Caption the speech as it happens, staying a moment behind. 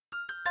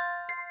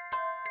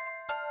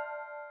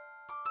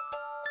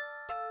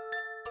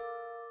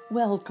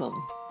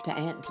Welcome to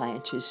Aunt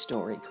Blanche's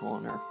Story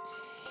Corner.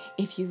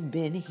 If you've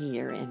been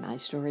here in my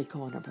Story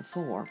Corner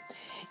before,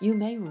 you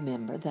may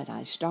remember that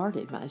I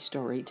started my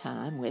story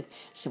time with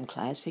some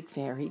classic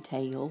fairy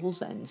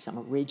tales and some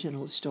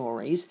original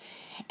stories,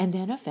 and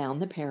then I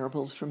found the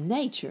parables from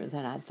nature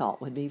that I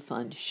thought would be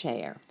fun to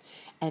share.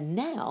 And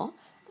now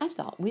I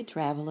thought we'd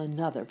travel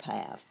another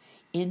path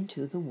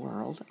into the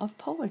world of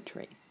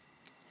poetry.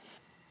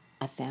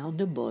 I found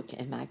a book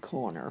in my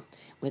corner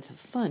with a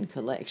fun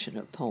collection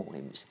of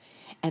poems,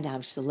 and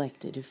I've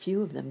selected a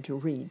few of them to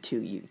read to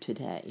you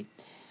today.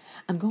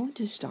 I'm going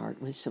to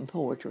start with some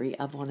poetry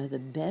of one of the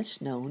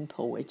best-known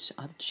poets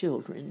of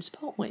children's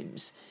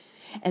poems.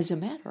 As a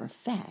matter of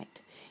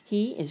fact,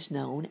 he is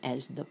known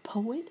as the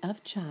poet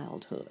of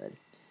childhood.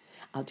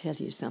 I'll tell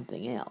you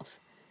something else.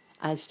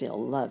 I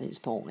still love his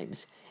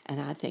poems,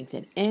 and I think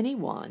that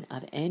anyone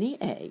of any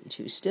age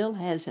who still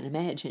has an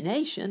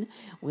imagination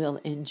will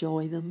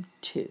enjoy them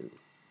too.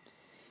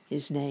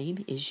 His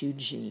name is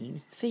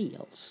Eugene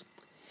Fields.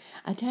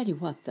 I tell you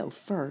what, though,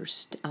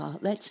 first,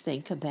 let's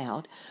think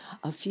about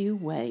a few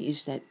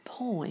ways that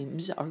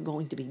poems are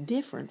going to be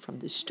different from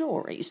the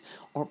stories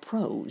or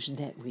prose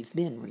that we've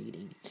been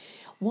reading.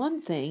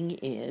 One thing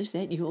is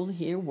that you'll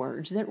hear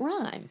words that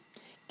rhyme.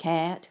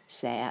 Cat,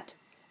 sat,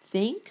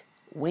 think,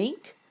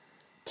 wink,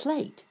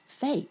 plate,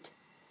 fate.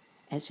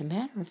 As a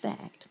matter of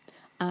fact,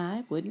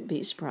 I wouldn't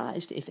be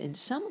surprised if in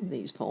some of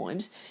these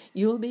poems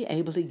you'll be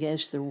able to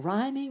guess the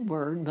rhyming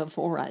word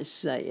before I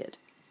say it.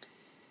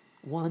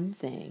 One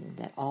thing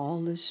that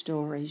all the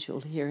stories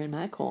you'll hear in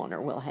my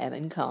corner will have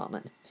in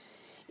common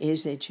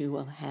is that you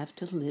will have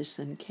to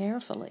listen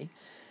carefully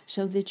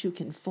so that you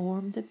can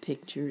form the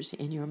pictures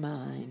in your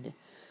mind.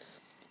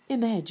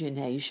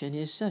 Imagination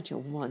is such a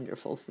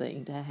wonderful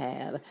thing to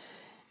have,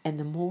 and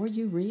the more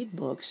you read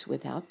books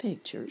without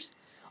pictures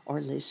or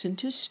listen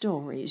to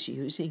stories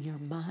using your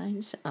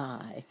mind's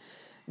eye,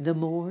 the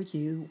more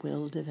you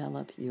will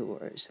develop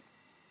yours.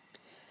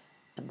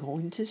 I'm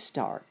going to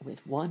start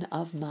with one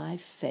of my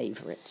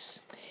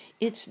favorites.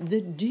 It's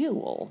The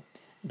Duel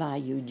by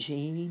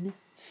Eugene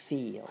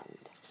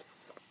Field.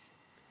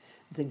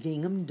 The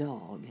gingham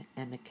dog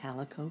and the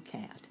calico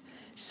cat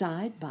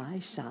side by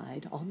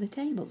side on the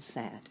table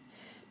sat.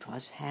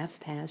 'Twas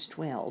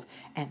 12:30,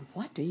 and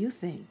what do you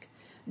think?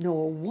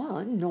 Nor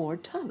one nor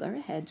t'other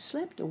had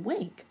slept a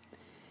wink.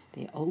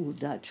 The old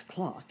Dutch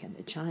clock and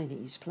the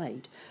Chinese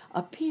plate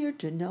appeared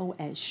to know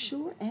as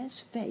sure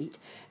as fate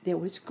there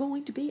was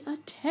going to be a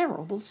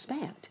terrible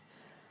spat.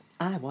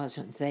 I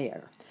wasn't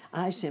there.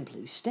 I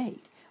simply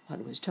state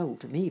what was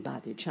told to me by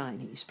the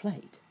Chinese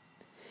plate.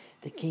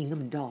 The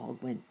gingham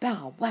dog went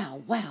bow,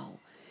 wow, wow,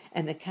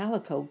 and the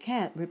calico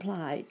cat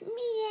replied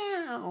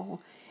meow.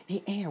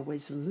 The air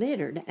was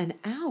littered an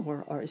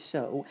hour or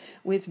so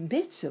with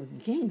bits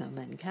of gingham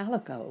and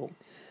calico,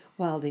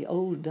 while the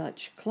old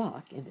Dutch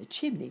clock in the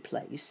chimney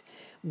place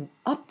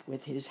up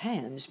with his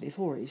hands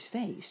before his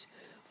face,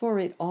 for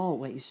it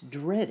always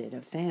dreaded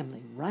a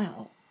family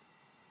row.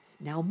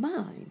 Now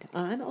mind,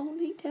 I'm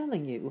only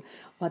telling you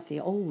what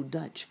the old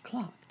Dutch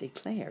clock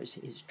declares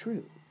is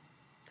true.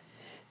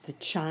 The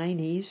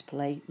Chinese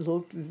plate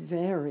looked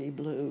very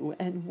blue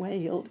and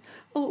wailed,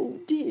 "Oh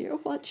dear,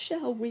 what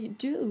shall we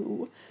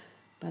do?"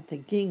 But the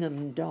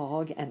gingham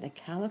dog and the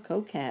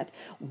calico cat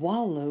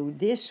wallowed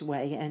this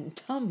way and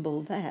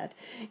tumbled that,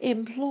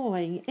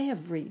 employing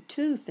every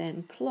tooth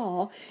and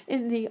claw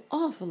in the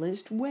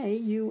awfulest way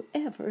you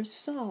ever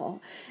saw.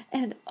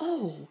 And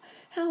oh,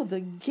 how the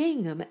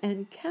gingham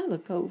and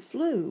calico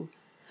flew!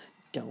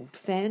 Don't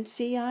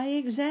fancy I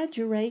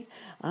exaggerate.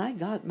 I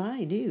got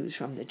my news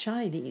from the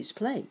Chinese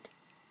plate.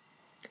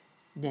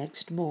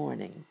 Next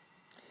morning,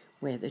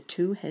 where the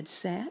two had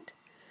sat,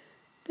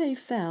 they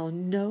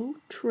found no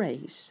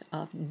trace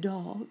of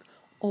dog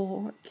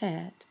or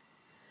cat.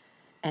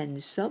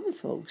 And some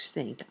folks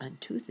think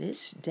unto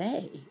this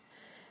day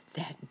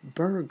that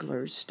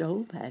burglars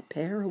stole that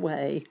pair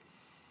away.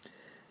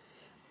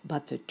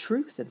 But the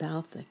truth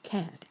about the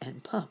cat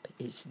and pup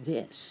is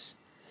this: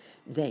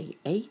 they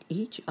ate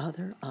each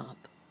other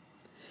up.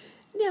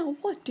 Now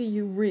what do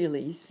you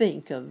really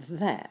think of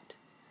that?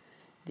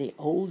 The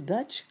old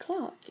Dutch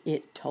clock,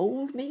 it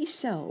told me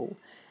so,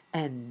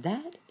 and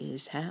that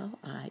is how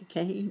I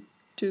came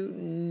to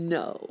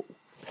know.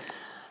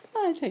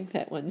 I think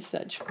that one's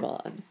such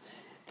fun.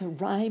 The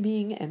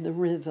rhyming and the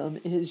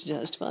rhythm is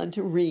just fun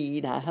to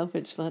read. I hope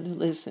it's fun to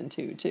listen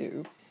to,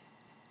 too.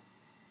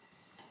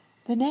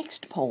 The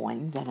next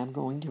poem that I'm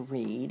going to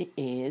read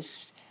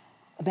is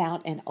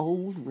about an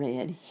old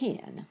red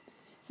hen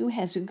who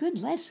has a good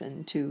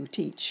lesson to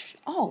teach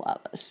all of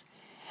us.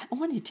 I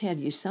want to tell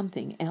you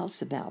something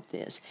else about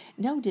this.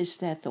 Notice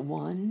that the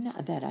one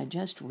that I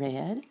just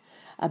read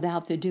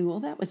about the duel,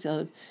 that was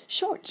a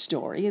short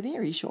story, a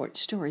very short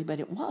story, but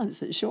it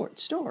was a short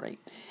story.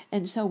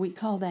 And so we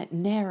call that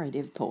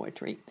narrative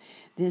poetry.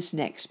 This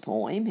next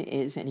poem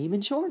is an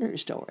even shorter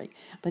story,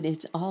 but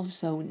it's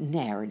also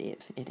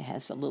narrative. It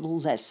has a little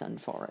lesson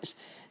for us.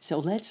 So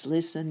let's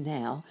listen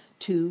now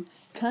to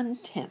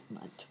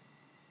Contentment.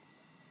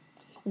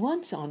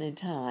 Once on a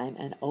time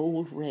an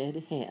old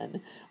red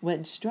hen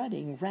went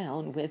strutting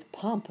round with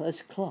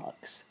pompous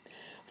clucks,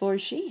 for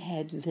she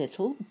had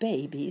little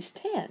babies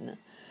 10,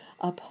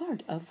 a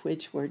part of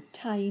which were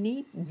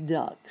tiny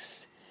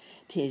ducks.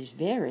 "'Tis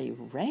very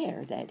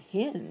rare that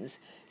hens,"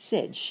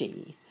 said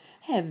she,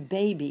 "have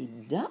baby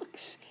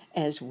ducks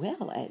as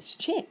well as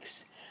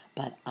chicks,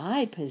 but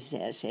I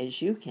possess,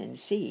 as you can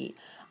see,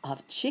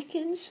 of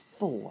chickens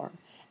 4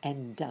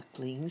 and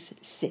ducklings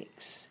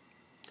 6.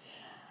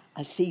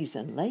 A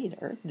season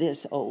later,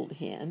 this old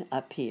hen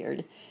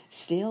appeared,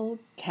 still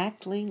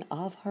cackling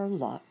of her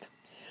luck,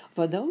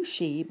 for though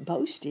she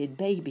boasted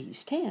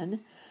babies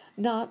 10,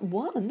 not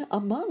one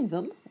among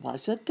them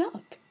was a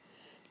duck.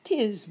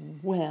 "'Tis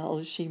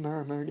well," she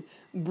murmured,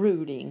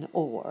 brooding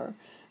o'er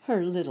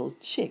her little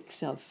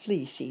chicks of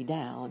fleecy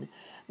down,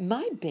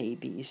 "my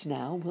babies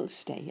now will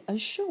stay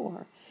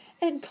ashore,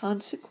 and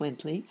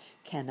consequently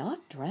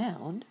cannot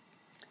drown."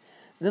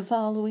 The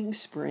following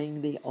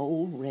spring the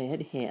old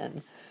red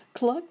hen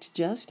clucked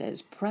just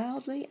as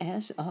proudly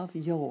as of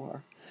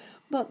yore,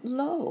 but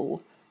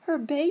lo, her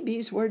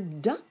babies were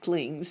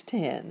ducklings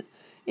 10,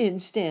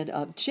 instead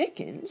of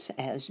chickens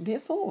as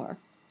before.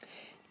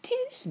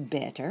 "'Tis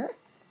better,"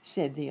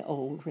 said the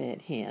old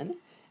red hen,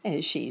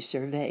 as she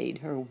surveyed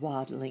her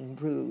waddling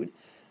brood.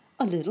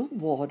 "A little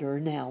water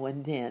now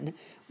and then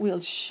will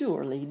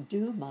surely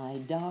do my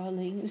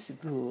darlings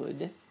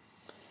good."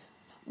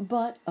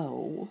 But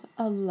oh,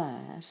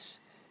 alas,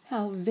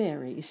 how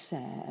very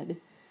sad,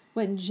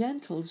 when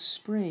gentle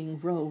spring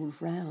rolled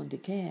round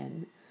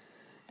again,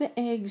 the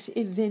eggs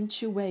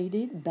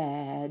eventuated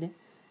bad,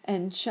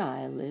 and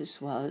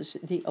childless was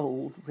the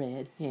old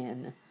red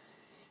hen.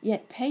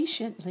 Yet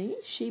patiently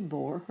she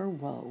bore her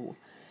woe,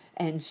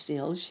 and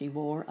still she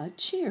wore a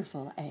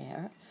cheerful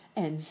air,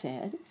 and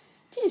said,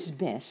 "'Tis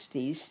best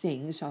these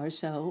things are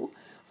so,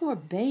 for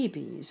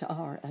babies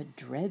are a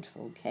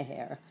dreadful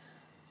care."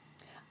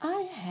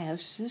 I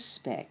have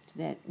suspect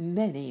that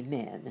many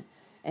men,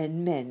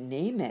 and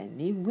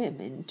many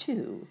women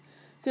too,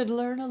 could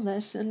learn a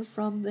lesson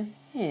from the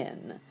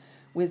hen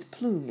with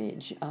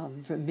plumage of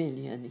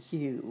vermilion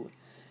hue.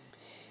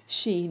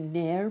 She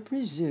ne'er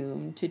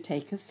presumed to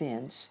take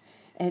offence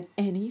at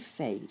any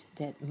fate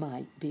that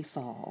might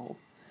befall,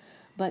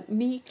 but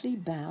meekly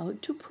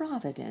bowed to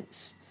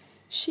Providence.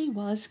 She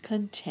was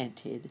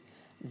contented,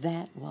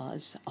 that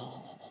was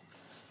all.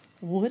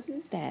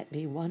 Wouldn't that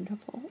be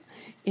wonderful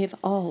if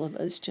all of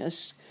us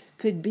just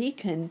could be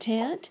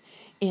content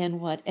in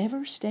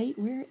whatever state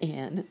we're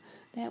in?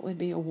 That would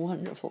be a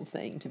wonderful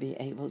thing to be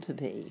able to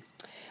be.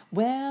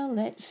 Well,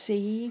 let's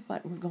see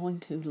what we're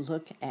going to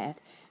look at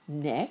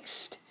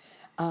next.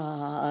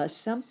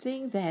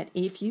 Something that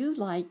if you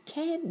like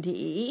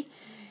candy,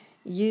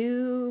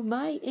 you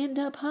might end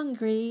up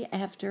hungry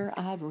after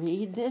I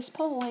read this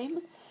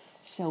poem.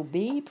 So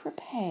be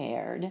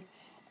prepared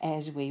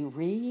as we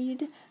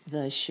read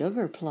The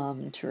Sugar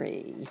Plum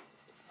Tree.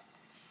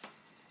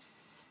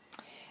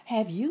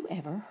 Have you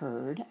ever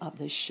heard of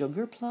the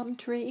sugar plum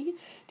tree?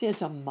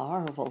 'Tis a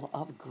marvel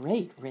of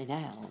great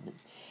renown.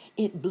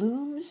 It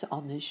blooms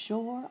on the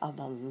shore of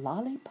the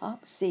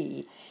Lollipop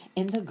Sea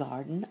in the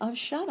garden of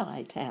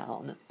Shut-Eye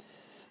Town.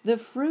 The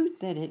fruit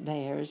that it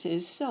bears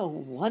is so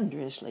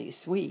wondrously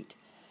sweet,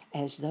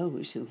 as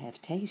those who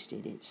have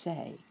tasted it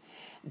say,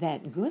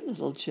 that good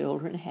little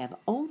children have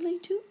only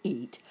to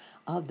eat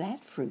of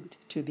that fruit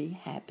to be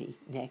happy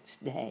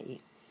next day.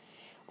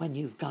 When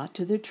you've got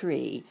to the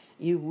tree,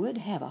 you would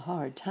have a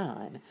hard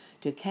time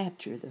to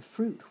capture the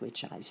fruit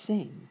which I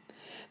sing.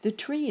 The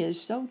tree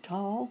is so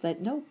tall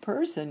that no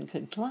person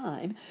could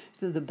climb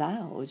through the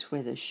boughs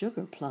where the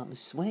sugar plums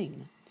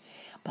swing.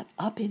 But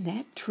up in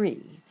that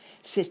tree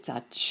sits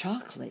a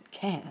chocolate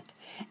cat,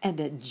 and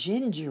a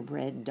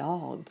gingerbread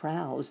dog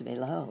prowls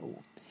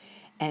below.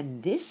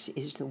 And this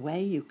is the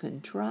way you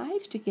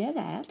contrive to get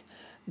at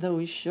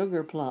those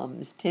sugar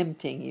plums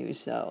tempting you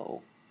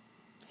so.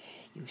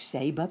 You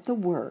say but the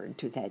word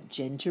to that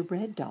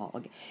gingerbread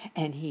dog,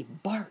 and he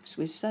barks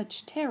with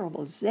such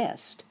terrible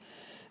zest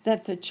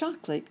that the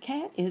chocolate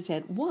cat is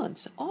at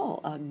once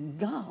all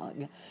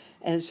agog,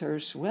 as her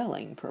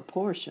swelling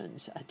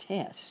proportions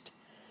attest.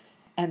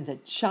 And the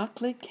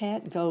chocolate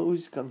cat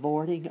goes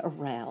cavorting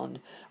around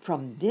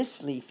from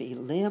this leafy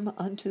limb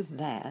unto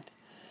that,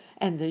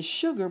 and the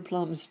sugar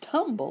plums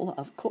tumble,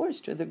 of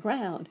course, to the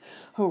ground.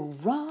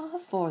 Hurrah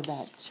for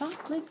that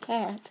chocolate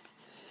cat!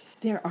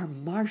 There are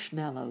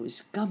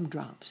marshmallows,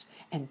 gumdrops,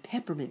 and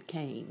peppermint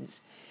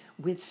canes,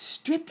 with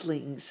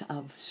striplings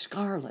of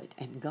scarlet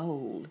and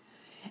gold,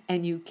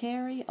 and you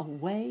carry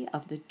away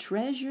of the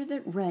treasure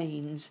that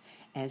rains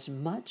as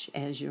much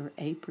as your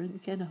apron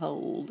can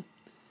hold.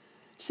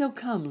 So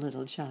come,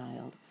 little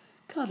child,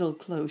 cuddle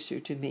closer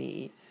to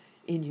me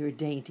in your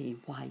dainty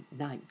white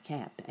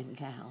nightcap and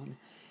gown,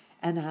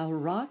 and I'll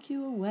rock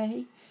you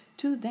away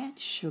to that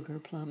sugar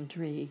plum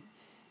tree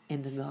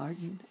in the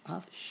garden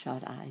of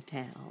Shut-Eye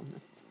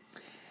Town.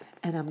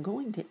 And I'm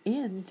going to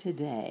end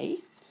today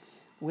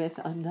with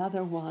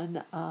another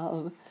one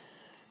of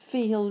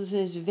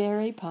Fields'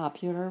 very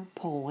popular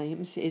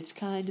poems. It's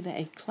kind of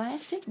a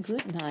classic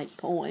goodnight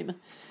poem.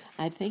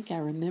 I think I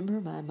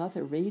remember my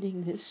mother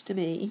reading this to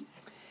me.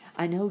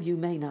 I know you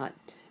may not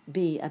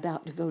be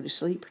about to go to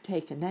sleep or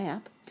take a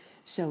nap,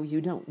 so you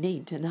don't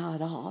need to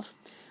nod off,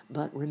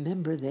 but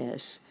remember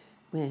this.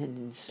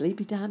 When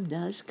sleepy time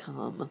does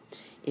come,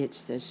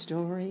 it's the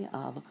story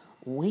of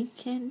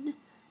Wynken,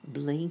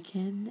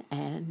 Blynken,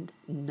 and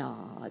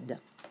Nod.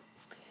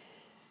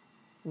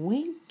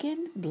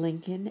 Wynken,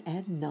 Blynken,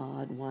 and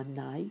Nod one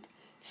night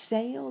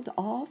sailed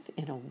off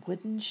in a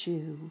wooden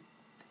shoe,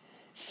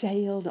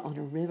 sailed on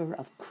a river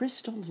of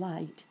crystal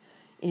light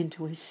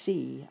into a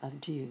sea of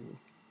dew.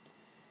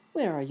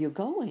 "Where are you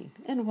going,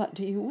 and what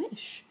do you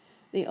wish?"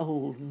 the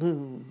old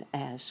moon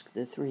asked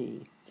the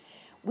three.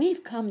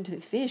 "We've come to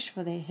fish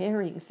for the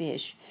herring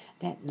fish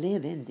that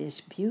live in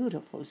this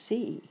beautiful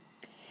sea.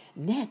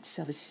 Nets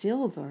of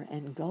silver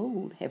and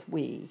gold have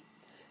we,"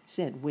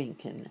 said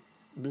Wynken,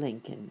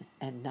 Blynken,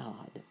 and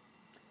Nod.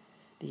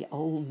 The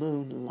old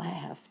moon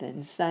laughed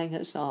and sang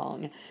a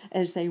song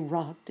as they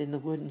rocked in the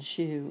wooden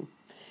shoe,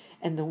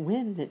 and the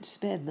wind that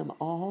sped them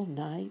all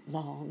night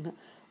long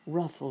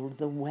ruffled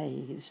the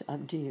waves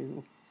of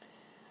dew.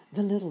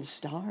 The little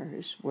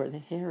stars were the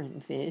herring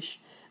fish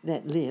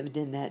that lived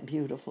in that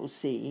beautiful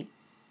sea.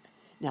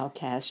 "Now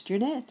cast your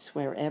nets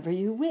wherever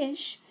you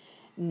wish,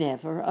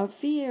 never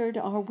afeard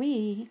are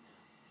we."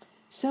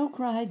 So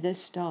cried the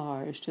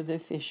stars to the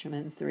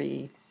fishermen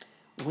three,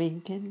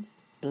 Wynken,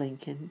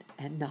 Blynken,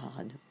 and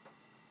Nod.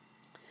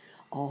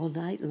 All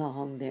night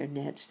long their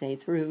nets they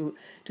threw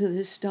to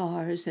the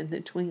stars in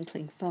the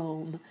twinkling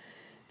foam.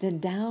 Then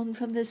down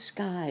from the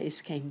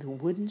skies came the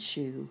wooden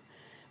shoe,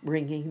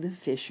 bringing the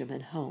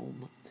fishermen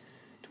home.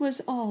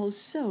 'Twas all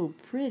so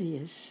pretty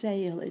a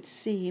sail it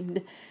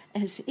seemed,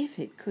 as if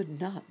it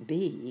could not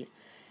be,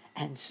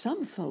 and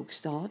some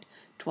folks thought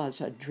 'twas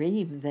a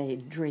dream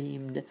they'd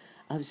dreamed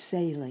of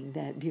sailing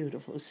that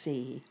beautiful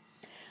sea.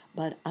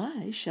 But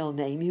I shall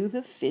name you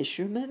the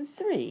fishermen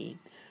three,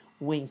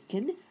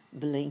 Wynken,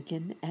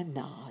 Blynken, and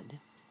Nod.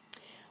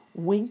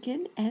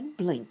 Wynken and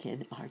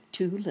Blynken are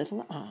two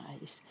little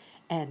eyes,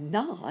 and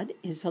Nod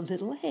is a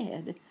little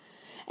head,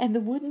 and the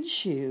wooden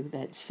shoe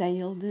that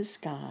sailed the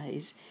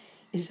skies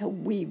is a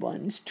wee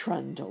one's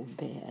trundle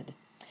bed.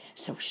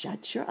 So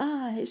shut your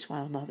eyes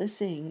while Mother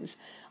sings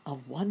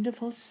of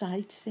wonderful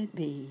sights that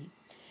be,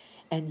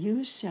 and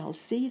you shall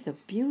see the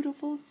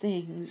beautiful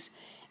things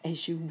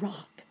as you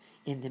rock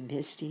in the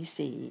misty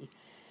sea,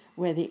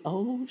 where the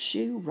old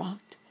shoe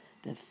rocked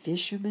the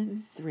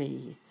fishermen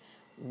three,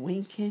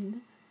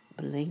 Wynken,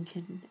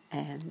 Blynken,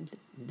 and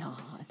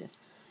Nod.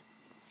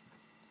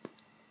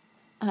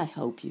 I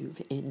hope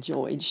you've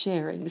enjoyed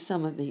sharing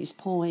some of these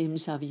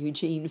poems of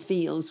Eugene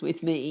Fields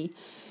with me,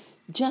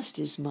 just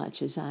as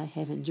much as I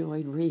have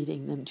enjoyed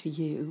reading them to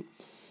you.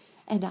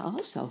 And I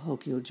also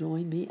hope you'll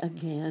join me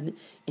again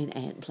in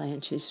Aunt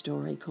Blanche's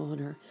Story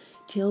Corner.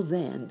 Till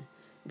then,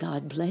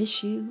 God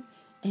bless you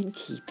and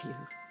keep you.